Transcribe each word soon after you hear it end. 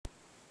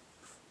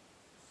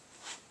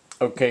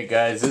Okay,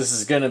 guys, this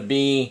is gonna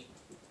be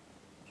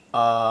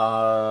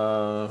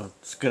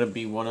it's gonna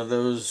be one of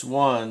those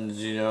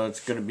ones. It's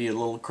gonna be a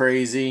little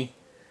crazy.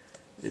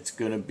 It's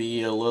gonna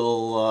be a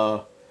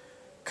little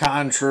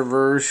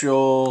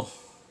controversial,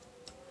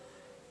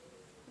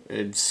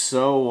 and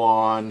so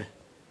on.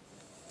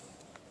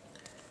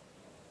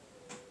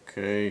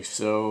 Okay,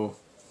 so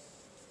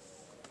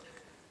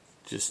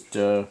just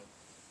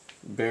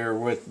bear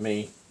with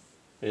me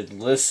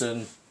and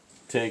listen.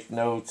 Take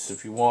notes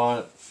if you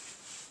want,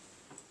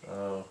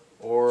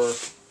 or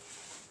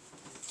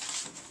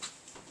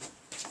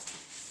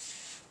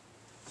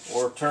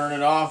turn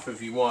it off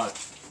if you want.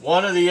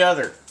 One or the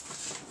other.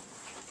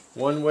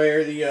 One way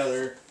or the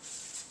other.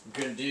 I'm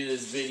gonna do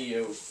this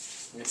video.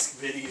 This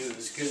video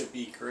is gonna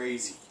be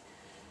crazy.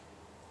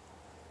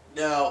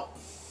 Now,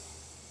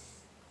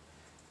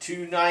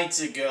 2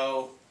 nights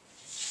ago,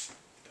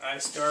 I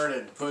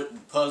started putting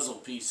puzzle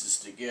pieces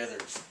together.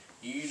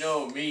 You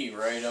know me,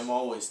 right? I'm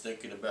always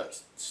thinking about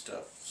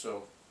stuff.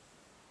 So,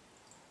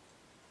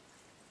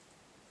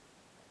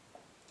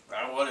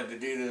 I wanted to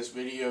do this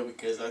video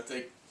because I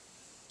think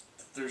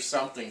there's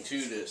something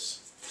to this.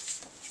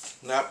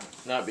 Not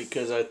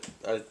because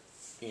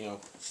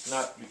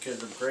not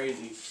because I'm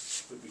crazy,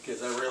 but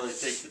because I really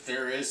think that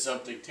there is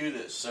something to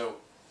this.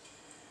 So,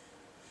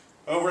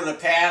 over the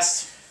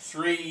past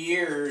 3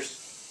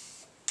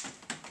 years,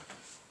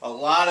 a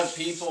lot of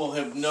people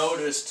have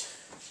noticed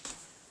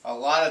a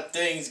lot of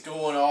things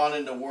going on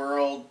in the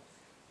world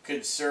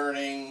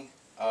concerning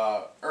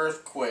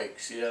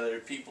earthquakes. There are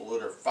people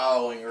that are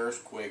following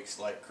earthquakes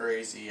like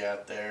crazy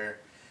out there.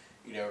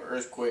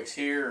 Earthquakes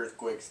here,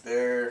 earthquakes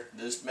there,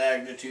 this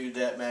magnitude,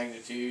 that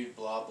magnitude,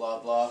 blah, blah,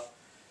 blah.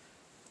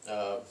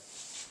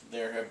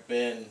 There have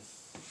been,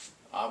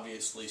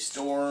 obviously,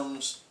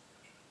 storms.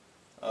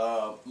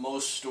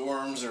 Most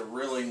storms are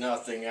really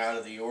nothing out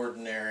of the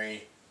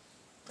ordinary.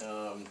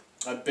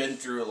 I've been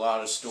through a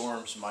lot of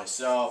storms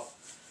myself.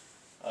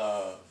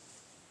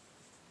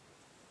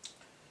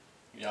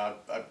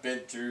 I've been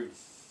through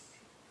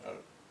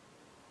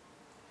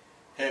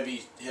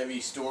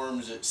heavy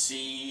storms at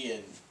sea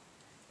and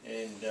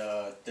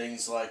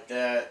things like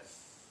that.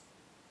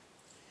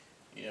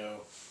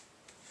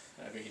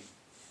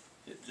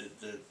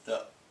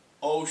 The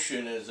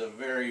ocean is a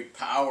very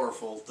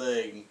powerful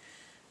thing.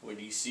 When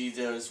you see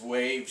those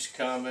waves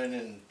coming,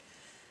 and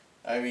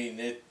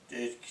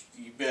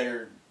you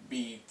better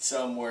be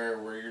somewhere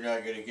where you're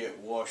not going to get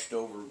washed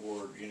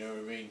overboard. You know what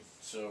I mean?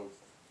 So,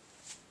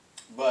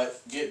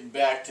 but getting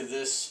back to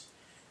this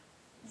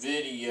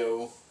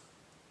video.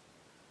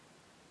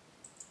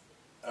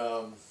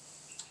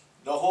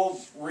 The whole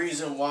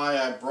reason why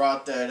I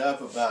brought that up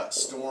about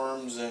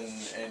storms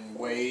and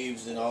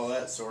waves and all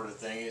that sort of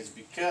thing is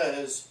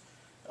because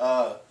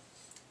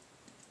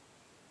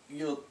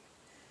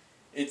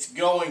it's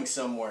going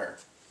somewhere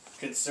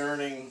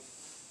concerning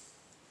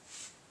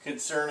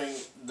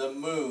the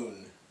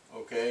moon.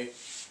 Okay,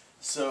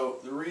 so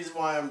the reason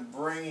why I'm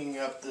bringing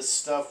up this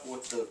stuff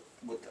with the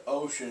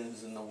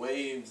oceans and the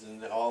waves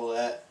and all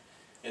that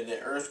and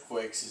the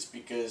earthquakes is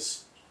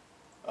because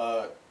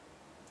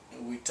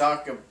we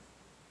talk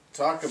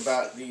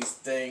about these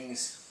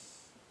things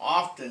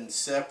often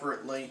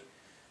separately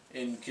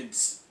in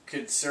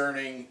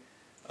concerning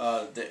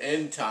the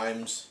end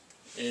times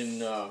in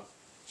the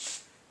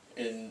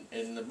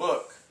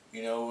book,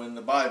 in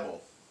the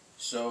Bible.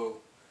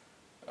 So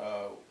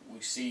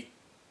we see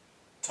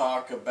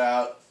talk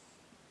about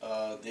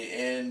the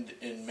end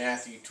in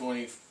Matthew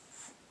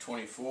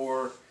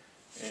 24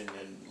 and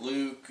in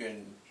Luke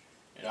and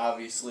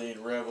obviously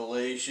in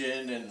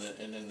Revelation and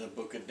in the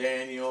book of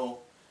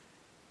Daniel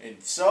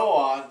and so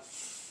on.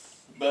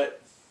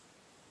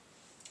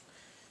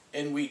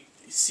 And we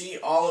see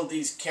all of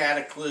these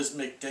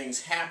cataclysmic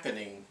things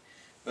happening,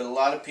 but a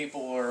lot of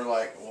people are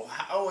like, well,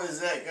 how is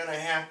that going to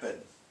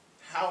happen?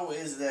 How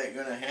is that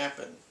going to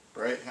happen?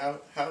 Right? How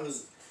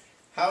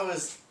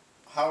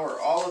are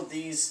all of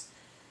these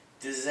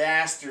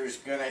disasters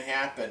going to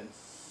happen?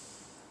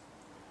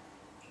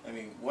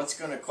 What's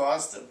going to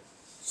cause them?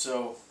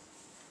 So,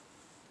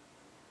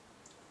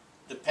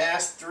 the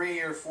past 3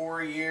 or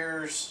 4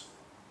 years,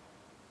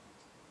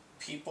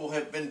 people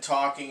have been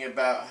talking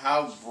about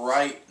how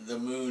bright the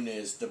moon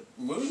is. The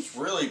moon's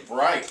really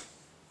bright.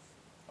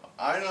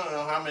 I don't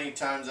know how many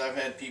times I've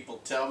had people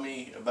tell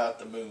me about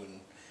the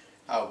moon.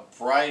 How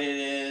bright it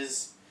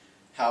is,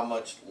 how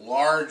much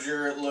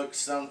larger it looks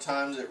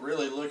sometimes. It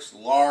really looks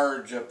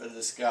large up in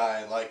the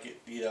sky, like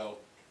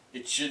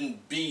it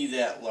shouldn't be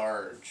that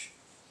large.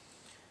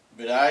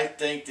 But I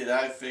think that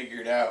I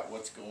figured out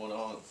what's going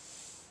on.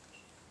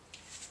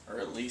 Or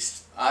at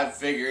least I've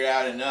figured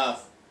out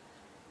enough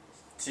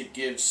to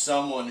give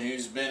someone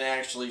who's been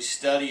actually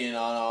studying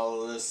on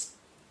all of this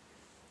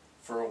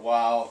for a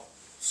while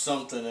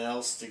something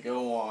else to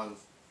go on.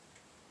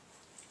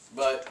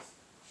 But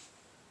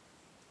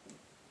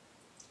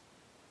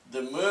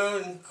the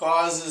moon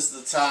causes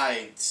the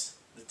tides.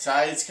 The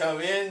tides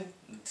come in,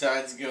 the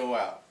tides go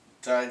out.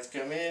 The tides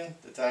come in,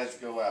 the tides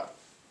go out.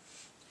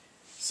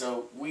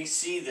 So we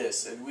see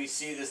this, and we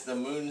see this, the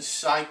moon's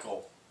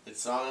cycle.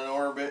 It's on an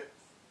orbit.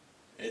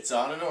 It's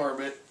on an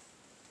orbit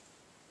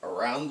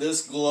around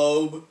this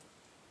globe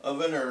of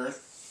an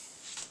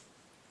Earth.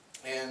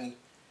 And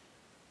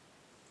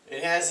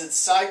it has its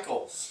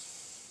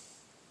cycles.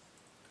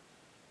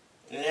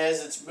 It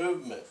has its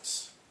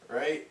movements,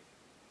 right?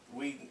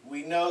 We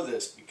know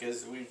this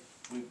because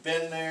we've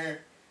been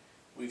there.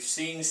 We've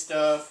seen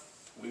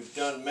stuff. We've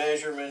done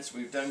measurements.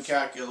 We've done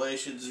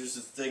calculations. There's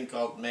a thing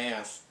called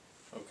math.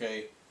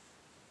 Okay.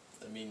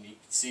 I mean, you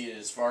can see it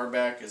as far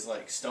back as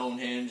like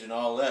Stonehenge and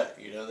all that.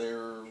 You know, they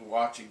were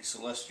watching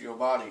celestial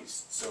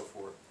bodies and so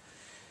forth.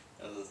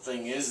 And the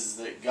thing is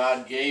that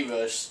God gave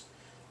us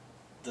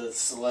the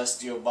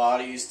celestial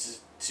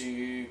bodies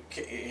to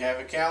have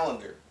a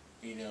calendar,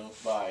 you know,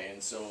 by,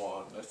 and so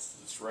on.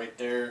 That's right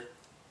there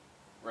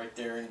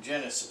in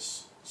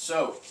Genesis.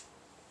 So,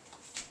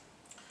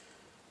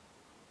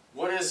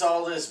 what does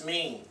all this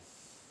mean?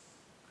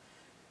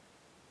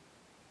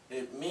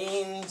 It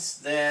means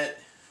that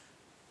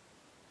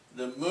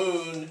the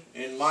moon,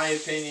 in my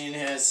opinion,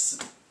 has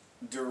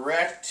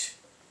direct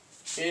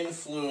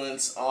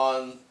influence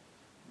on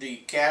the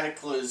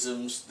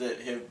cataclysms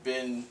that have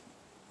been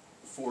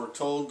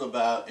foretold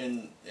about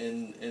in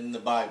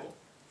the Bible.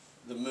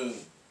 The moon.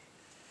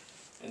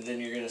 And then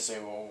you're going to say,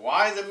 well,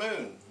 why the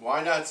moon?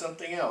 Why not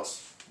something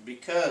else?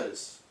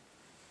 Because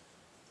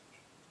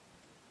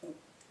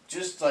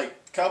just like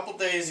a couple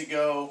days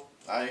ago,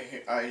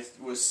 I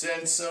was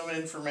sent some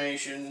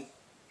information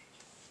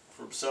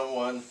from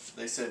someone.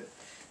 They said,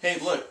 hey,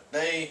 look,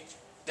 they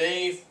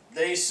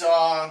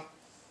saw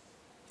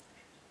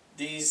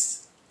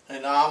these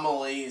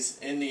anomalies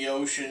in the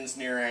oceans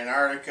near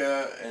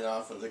Antarctica and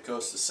off of the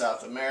coast of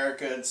South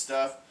America and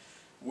stuff,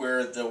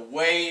 where the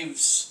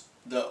waves,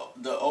 the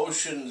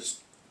ocean's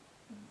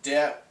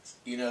depth,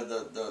 you know,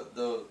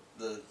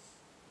 the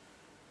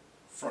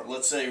from,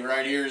 let's say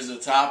right here is the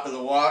top of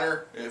the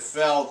water, it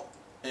fell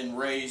and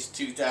raised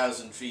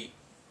 2,000 feet,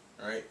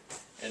 right?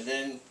 And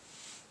then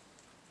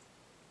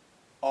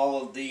all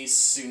of these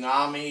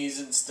tsunamis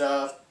and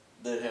stuff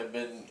that have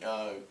been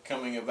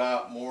coming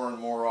about more and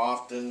more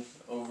often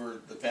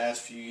over the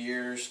past few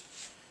years.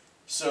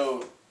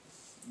 So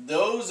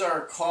those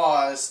are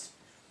caused,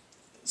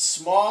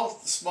 small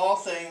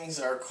things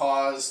are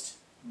caused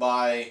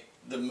by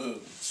the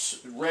moon.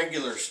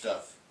 Regular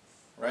stuff,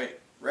 right?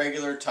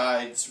 Regular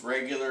tides,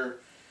 regular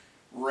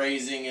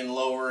raising and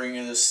lowering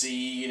of the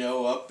sea, you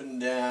know, up and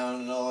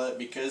down and all that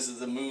because of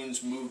the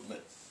moon's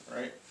movement,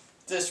 right?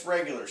 Just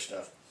regular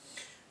stuff.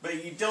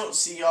 But you don't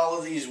see all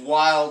of these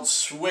wild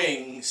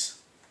swings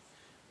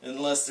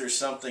unless there's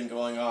something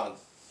going on.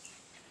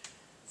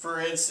 For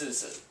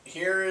instance,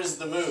 here is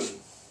the moon,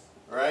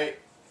 right?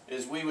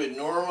 As we would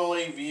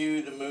normally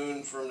view the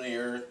moon from the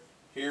Earth,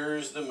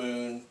 here's the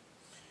moon.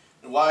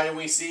 And why do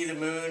we see the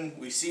moon?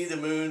 We see the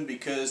moon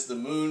because the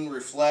moon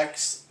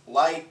reflects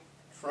light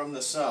from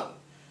the sun.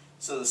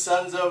 So the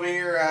sun's over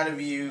here out of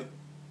view.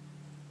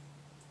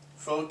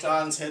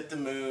 Photons hit the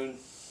moon.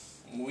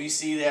 And we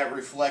see that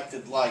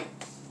reflected light.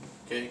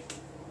 Okay?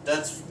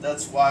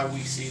 That's why we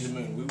see the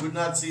moon. We would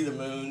not see the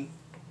moon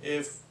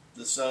if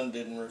the sun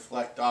didn't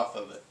reflect off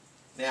of it.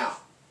 Now,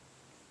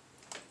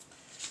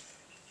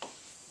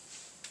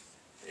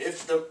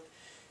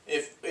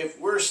 if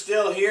we're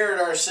still here at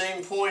our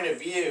same point of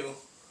view,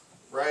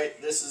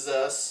 right? This is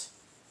us,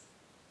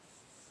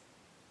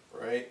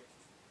 right?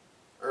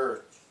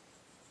 Earth.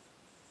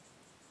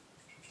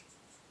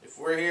 If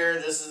we're here,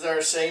 this is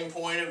our same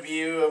point of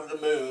view of the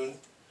moon,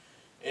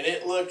 and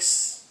it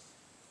looks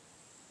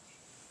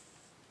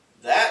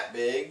that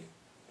big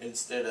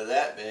instead of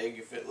that big.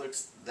 If it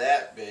looks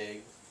that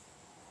big,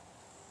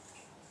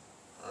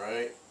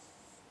 right,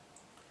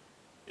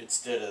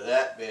 instead of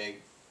that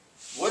big,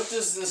 what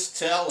does this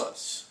tell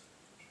us?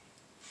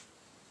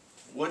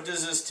 What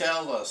does this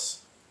tell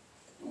us?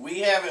 We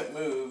haven't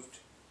moved,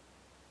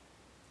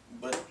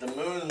 but the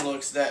moon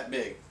looks that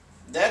big.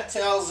 That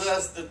tells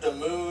us that the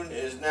moon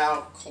is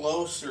now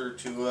closer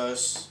to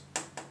us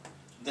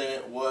than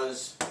it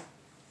was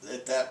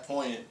at that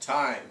point in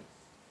time.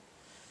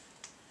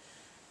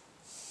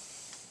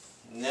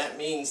 And that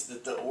means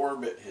that the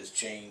orbit has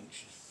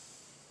changed.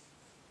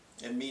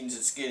 It means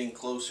it's getting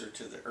closer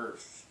to the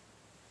Earth,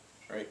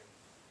 right?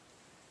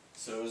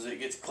 So as it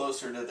gets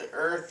closer to the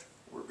Earth,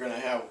 we're going to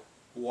have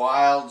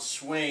wild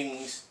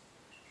swings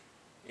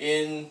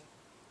in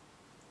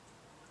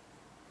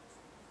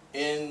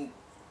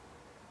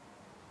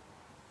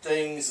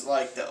things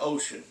like the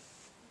ocean.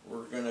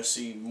 We're going to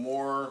see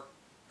more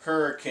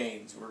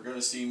hurricanes. We're going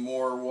to see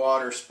more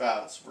water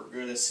spouts. We're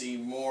going to see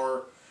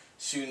more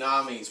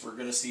tsunamis. We're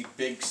going to see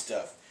big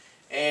stuff.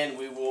 And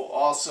we will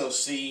also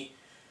see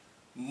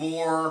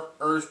more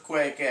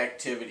earthquake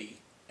activity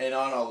and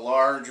on a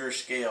larger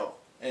scale.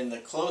 And the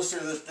closer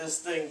that this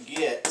thing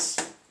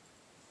gets,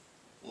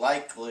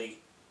 likely,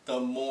 the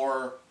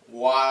more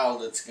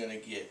wild it's going to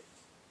get.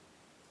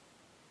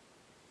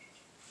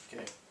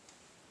 Okay.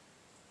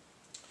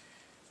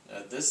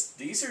 Now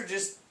these are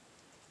just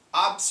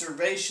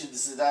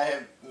observations that I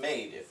have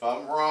made. If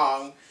I'm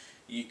wrong,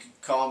 you can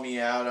call me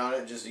out on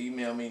it. Just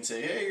email me and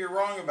say, hey, you're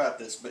wrong about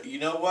this. But you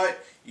know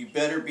what? You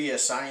better be a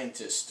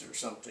scientist or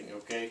something,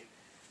 okay?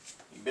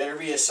 You better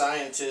be a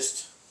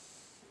scientist,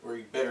 or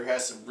you better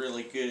have some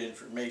really good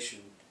information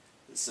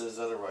that says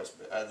otherwise.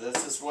 But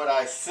this is what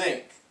I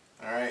think,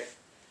 all right?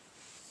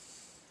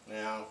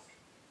 Now,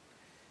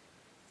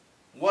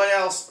 what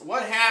else?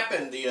 What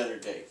happened the other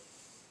day?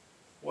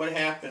 What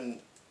happened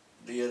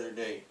the other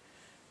day?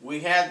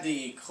 We had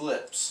the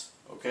eclipse,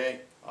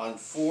 okay, on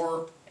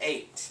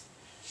 4/8,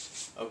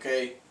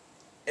 okay?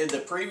 And the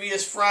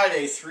previous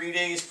Friday, 3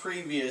 days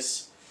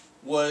previous,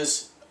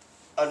 was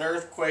an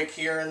earthquake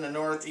here in the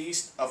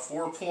Northeast, a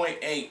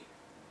 4.8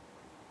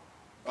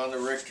 on the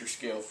Richter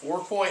scale.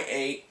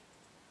 4.8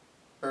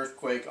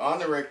 earthquake on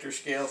the Richter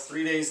scale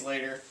 3 days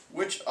later,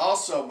 which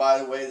also, by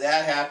the way,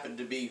 that happened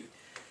to be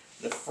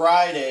the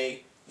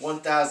Friday,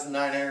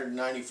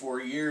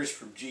 1,994 years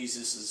from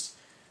Jesus'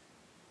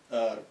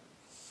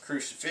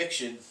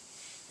 crucifixion.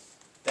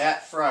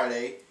 That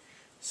Friday,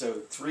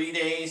 so 3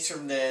 days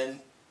from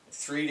then,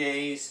 3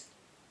 days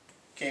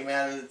came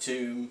out of the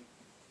tomb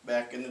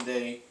back in the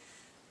day.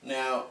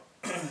 Now,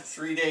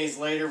 3 days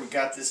later, we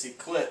got this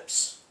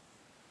eclipse.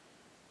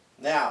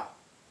 Now,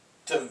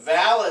 to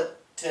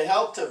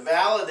help to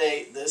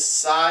validate this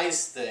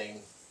size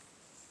thing,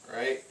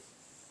 right?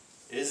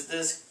 Is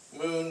this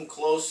moon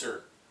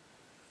closer?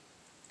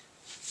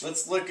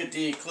 Let's look at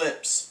the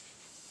eclipse.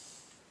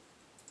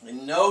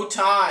 In no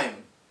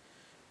time,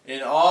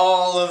 in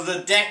all of the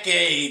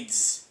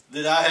decades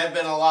that I have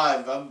been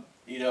alive, I'm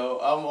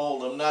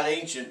old. I'm not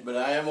ancient, but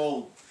I am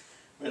old.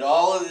 In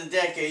all of the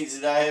decades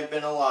that I have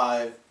been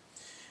alive,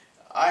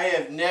 I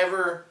have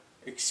never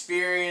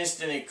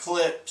experienced an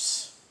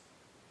eclipse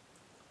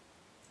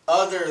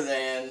other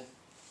than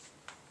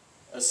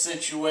a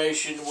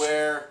situation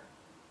where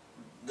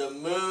the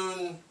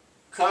moon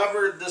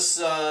covered the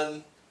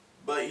sun,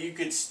 but you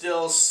could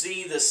still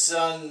see the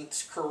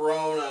sun's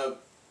corona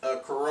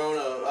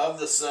of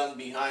the sun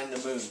behind the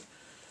moon.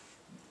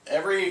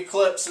 Every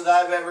eclipse that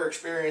I've ever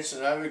experienced,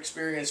 and I've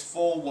experienced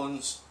full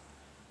ones,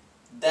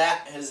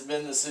 that has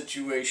been the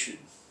situation.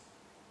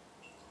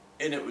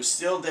 And it was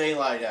still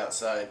daylight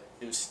outside.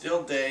 It was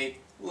still day,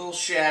 a little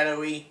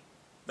shadowy,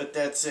 but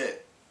that's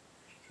it.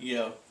 You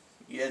know,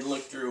 you had to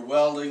look through a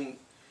welding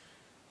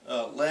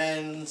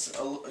lens,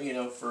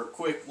 for a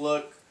quick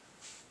look,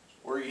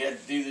 or you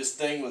had to do this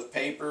thing with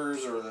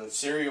papers or the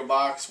cereal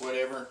box,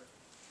 whatever.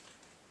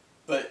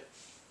 But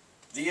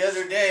the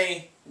other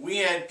day, we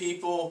had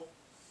people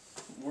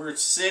were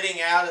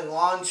sitting out in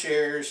lawn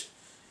chairs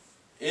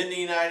in the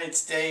United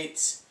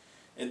States,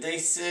 and they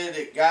said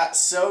it got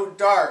so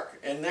dark,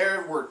 and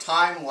there were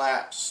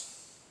time-lapse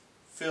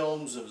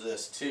films of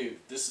this too.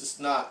 This is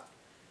not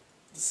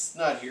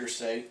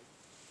hearsay.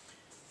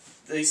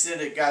 They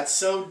said it got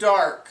so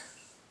dark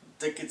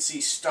they could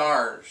see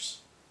stars.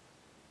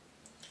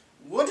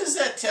 What does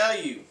that tell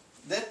you?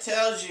 That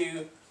tells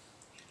you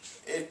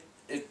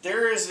if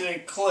there is an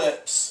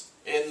eclipse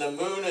and the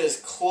moon is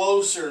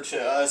closer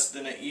to us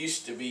than it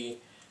used to be,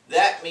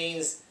 that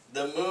means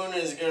the moon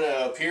is going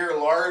to appear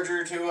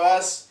larger to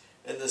us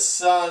and the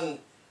sun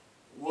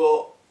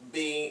will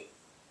be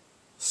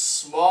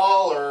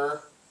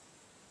smaller.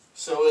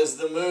 So as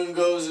the moon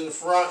goes in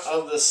front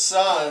of the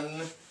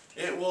sun,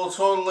 it will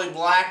totally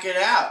black it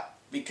out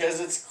because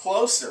it's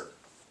closer.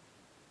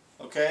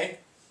 Okay?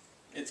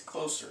 It's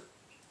closer.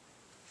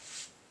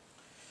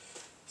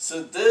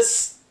 So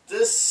this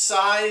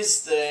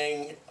size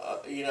thing,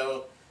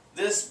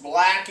 this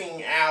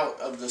blacking out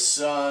of the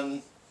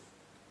sun,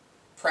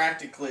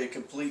 practically a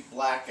complete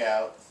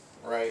blackout,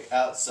 right,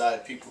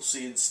 outside, people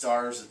seeing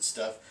stars and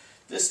stuff.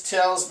 This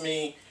tells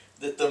me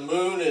that the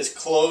moon is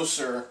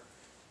closer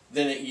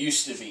than it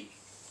used to be.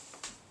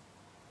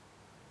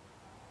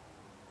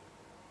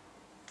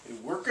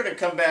 We're going to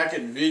come back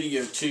in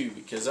video 2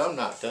 because I'm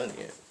not done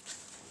yet.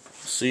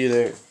 See you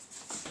there.